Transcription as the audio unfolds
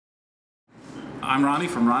I'm Ronnie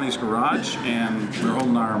from Ronnie's Garage, and we're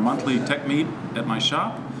holding our monthly tech meet at my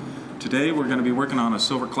shop. Today we're going to be working on a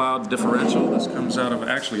Silver Cloud differential. This comes out of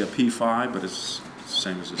actually a P5, but it's the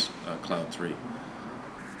same as this Cloud 3.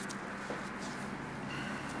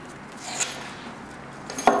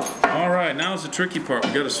 Alright, now's the tricky part.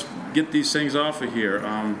 We've got to get these things off of here.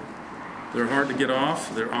 They're hard to get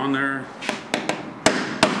off. They're on there.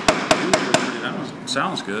 That one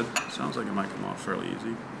sounds good. Sounds like it might come off fairly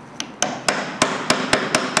easy.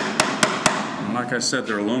 And like I said,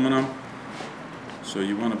 they're aluminum, so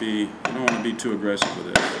you don't want to be too aggressive with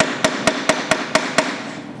it.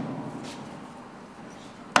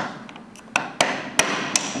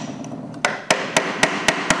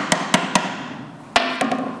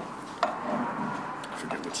 I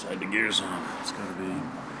forget which side the gear's on. It's got to be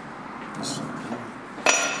this side.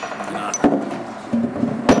 Why not?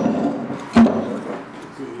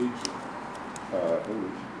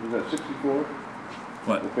 Is that 64?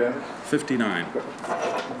 What? 59.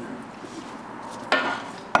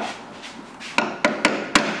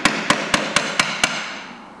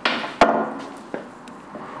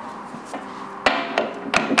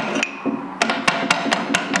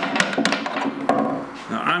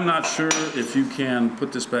 Now I'm not sure if you can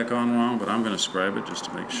put this back on wrong, but I'm going to scribe it just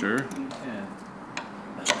to make sure. You can.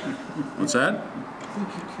 What's that? I think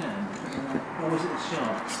you can. Or was it the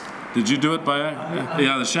shafts? Did you do it by?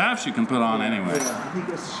 Yeah, the shafts you can put on anyway. Yeah, I think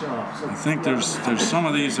it's the shafts. I think there's some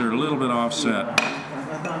of these that are a little bit offset. I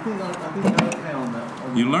think they're okay on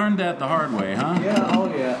that. You learned that the hard way, huh? Yeah, oh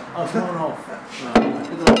yeah. I was going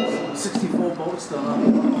off. 64 bolts done.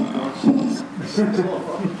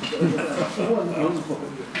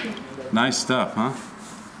 Nice stuff, huh?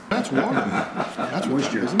 That's water. That's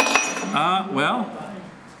moisture, isn't it? Well,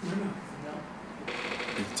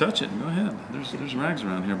 you can touch it. Go ahead. There's rags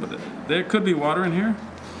around here, but there could be water in here.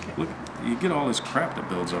 Look, you get all this crap that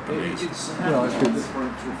builds up in these. If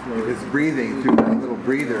it's breathing through that little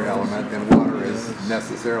breather element, then water is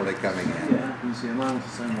necessarily coming in. Yeah, you see, mine was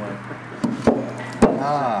the same way.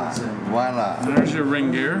 Ah, voila. There's your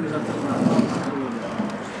ring gear. And we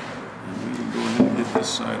can go ahead and get this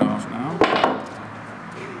side off now.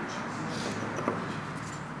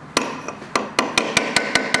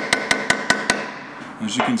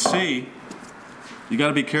 As you can see, you got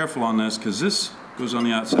to be careful on this because this goes on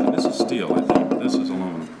the outside. This is steel, I think. This is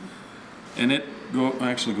aluminum. And it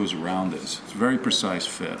actually goes around this. It's a very precise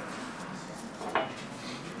fit.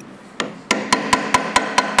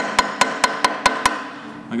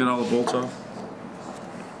 I got all the bolts off.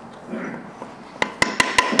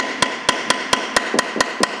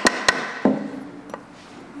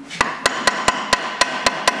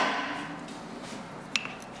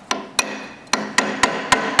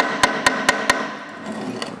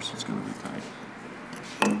 Of course, it's going to be tight.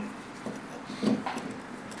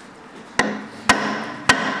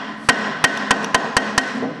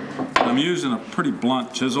 I'm using a pretty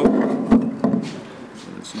blunt chisel,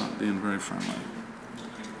 but it's not being very friendly.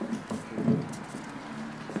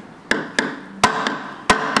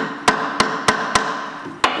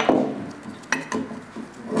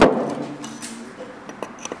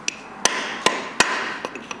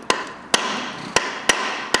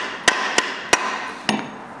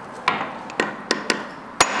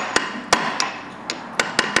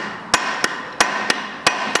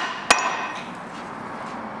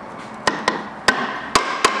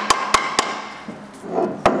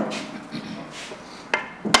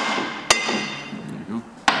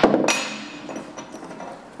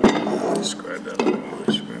 Scribe that a little more.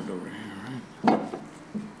 Scribed over here,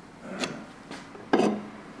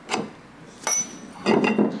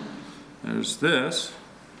 right? There's this.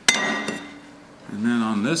 And then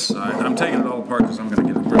on this side, I'm taking it all apart because I'm going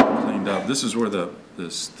to get it really cleaned up. This is where the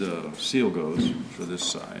seal goes for this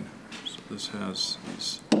side. So this has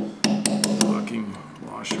these locking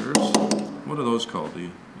washers. What are those called?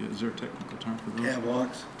 Is there a technical term for those? Tab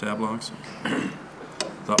locks. Tab locks?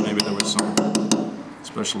 Thought maybe there was some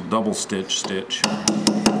special double stitch. They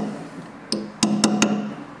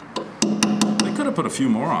could have put a few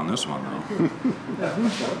more on this one though.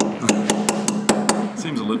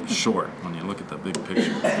 Seems a little short when you look at the big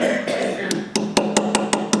picture.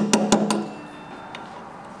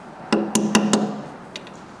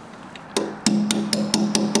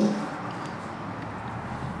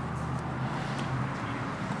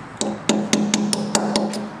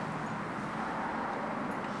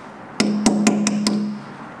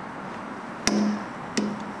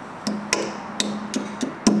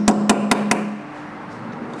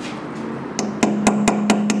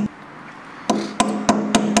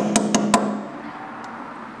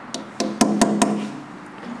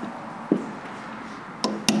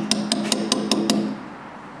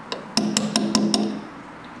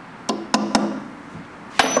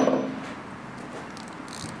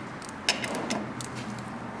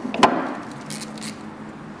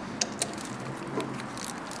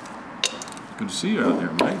 Good to see you out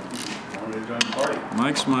there, Mike.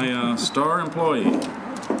 Mike's my star employee.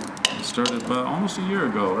 He started about almost a year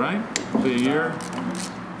ago, right? Probably a year.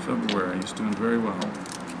 February. He's doing very well.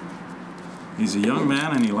 He's a young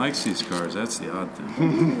man and he likes these cars. That's the odd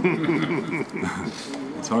thing.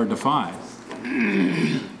 It's hard to find.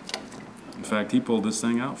 In fact, he pulled this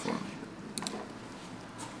thing out for me.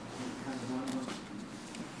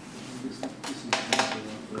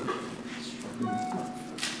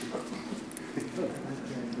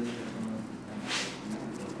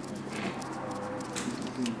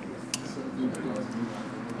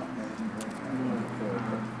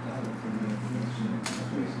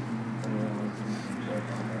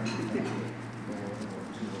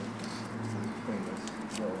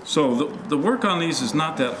 So the work on these is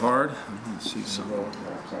not that hard. Let's see some.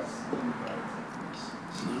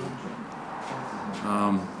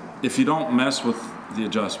 If you don't mess with the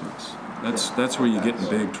adjustments, that's where you get in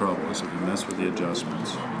big trouble, is if you mess with the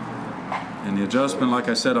adjustments. And the adjustment, like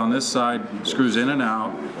I said, on this side screws in and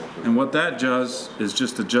out. And what that does is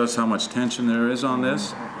just adjust how much tension there is on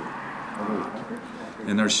this.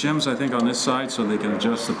 And there's shims, I think, on this side so they can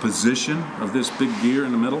adjust the position of this big gear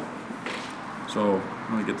in the middle. So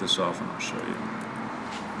let me get this off and I'll show you.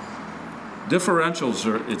 Differentials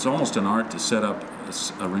it's almost an art to set up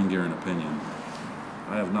a ring gear and a pinion.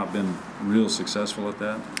 I have not been real successful at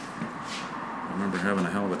that. I remember having a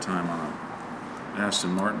hell of a time on a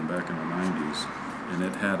Aston Martin back in the 90s, and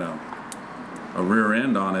it had a rear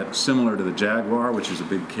end on it similar to the Jaguar, which is a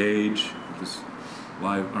big cage. This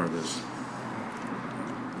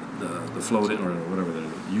the floated, or whatever, the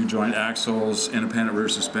U-joint axles, independent rear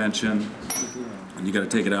suspension, and you got to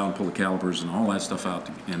take it out and pull the calipers and all that stuff out,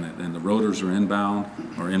 and the rotors are inbound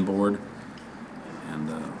or inboard. And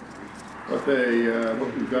what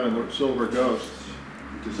we've done in the Silver Ghost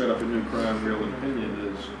to set up a new crown, wheel, and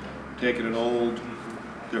pinion is taking an old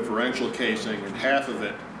differential casing and half of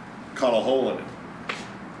it cut a hole in it.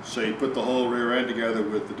 So you put the whole rear end together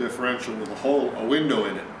with the differential with a window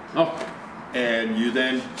in it. oh, And you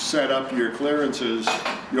then set up your clearances.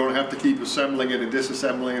 You don't have to keep assembling it and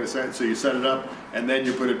disassembling it, so you set it up and then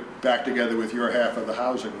you put it back together with your half of the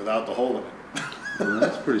housing without the hole in it. well,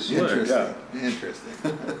 that's pretty slick. Interesting. Interesting.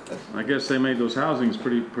 I guess they made those housings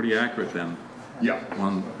pretty accurate then. Yeah.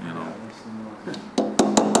 One, you know.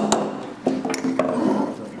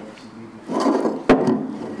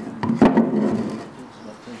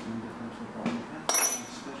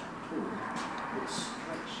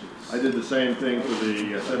 I did the same thing for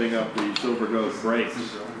the setting up the Silver Ghost brakes.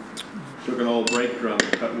 Took an old brake drum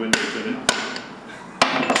and cut windows in it.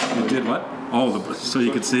 You did what? Oh, so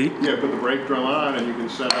you could see? Yeah, put the brake drum on and you can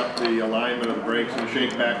set up the alignment of the brakes and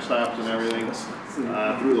shake back stops and everything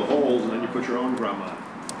through the holes, and then you put your own drum on.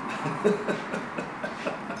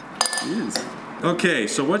 Okay,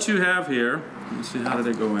 so what you have here, let's see, how did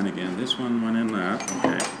it go in again? This one went in that,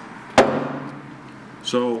 okay.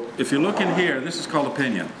 So if you look in here, this is called a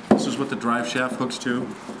pinion. This is what the drive shaft hooks to,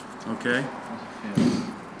 okay?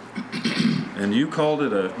 And you called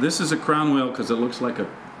it this is a crown wheel because it looks like a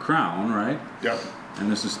crown, right? Yep.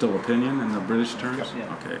 And this is still a pinion in the British terms?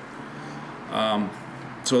 Yep. Okay.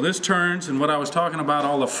 So this turns, and what I was talking about,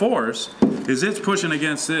 all the force, is it's pushing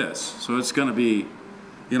against this. So it's going to be,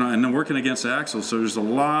 you know, and then working against the axle, so there's a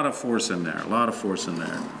lot of force in there,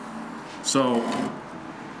 So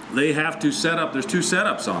they have to set up, there's two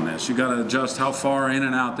setups on this. You got to adjust how far in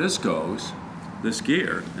and out this goes, this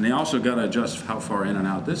gear, and they also got to adjust how far in and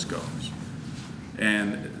out this goes.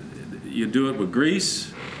 And you do it with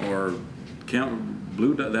grease or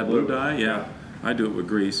blue dye, yeah, I do it with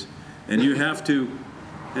grease. And you have to,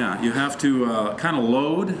 kind of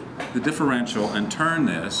load the differential and turn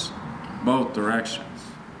this both directions.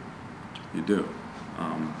 You do.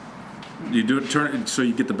 You do it, turn it so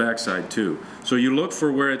you get the backside too. So you look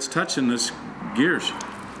for where it's touching this gear. It's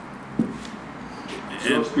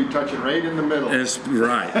supposed to be touching right in the middle. It's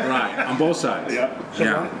right, on both sides. Yeah. So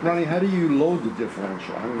Yeah. Ronnie, how do you load the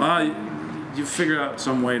differential? You figure out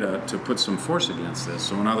some way to put some force against this.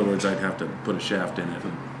 So in other words, I'd have to put a shaft in it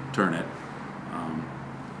and turn it.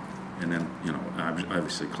 And then, you know,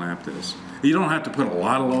 obviously clamp this. You don't have to put a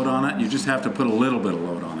lot of load on it. You just have to put a little bit of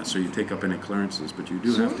load on it so you take up any clearances. But you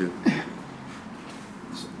do have to.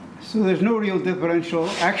 So there's no real differential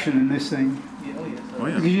action in this thing. Yeah, oh, yes. Oh,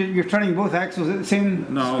 yeah. Because you're turning both axles at the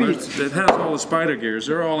same No, speed. it has all the spider gears.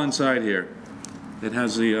 They're all inside here. It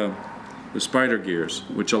has the spider gears,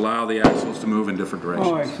 which allow the axles to move in different directions.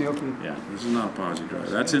 Oh, I see, okay. Yeah, this is not a posi drive.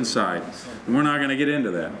 That's inside. And we're not going to get into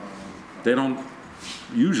that. They don't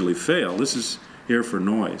usually fail. This is here for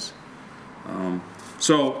noise.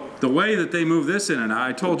 So the way that they move this in and out,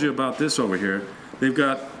 I told you about this over here. They've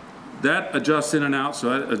got that adjusts in and out, so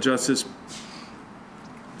that adjusts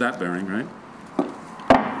that bearing, right?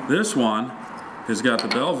 This one has got the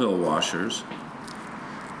Belleville washers.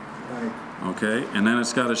 Okay, and then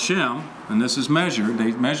it's got a shim, and this is measured.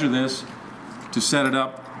 They measure this to set it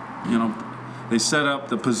up, you know, they set up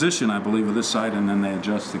the position, I believe, of this side, and then they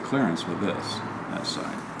adjust the clearance with that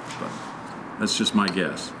side. But that's just my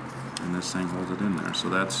guess. And this thing holds it in there, so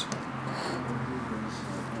that's...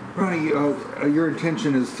 Ronnie, your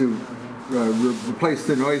intention is to replace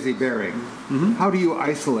the noisy bearing. Mm-hmm. How do you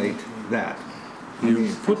isolate that?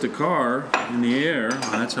 You put the car in the air,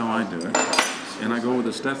 that's how I do it, and I go with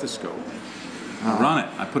a stethoscope. I run it.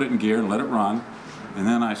 I put it in gear and let it run, and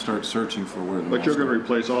then I start searching for where the But you're noise going to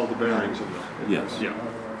replace all the bearings in the... Yes. Yeah.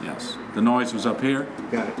 Yes. The noise was up here,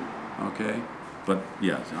 Got it. okay? But,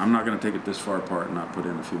 yes, I'm not going to take it this far apart and not put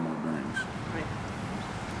in a few more bearings.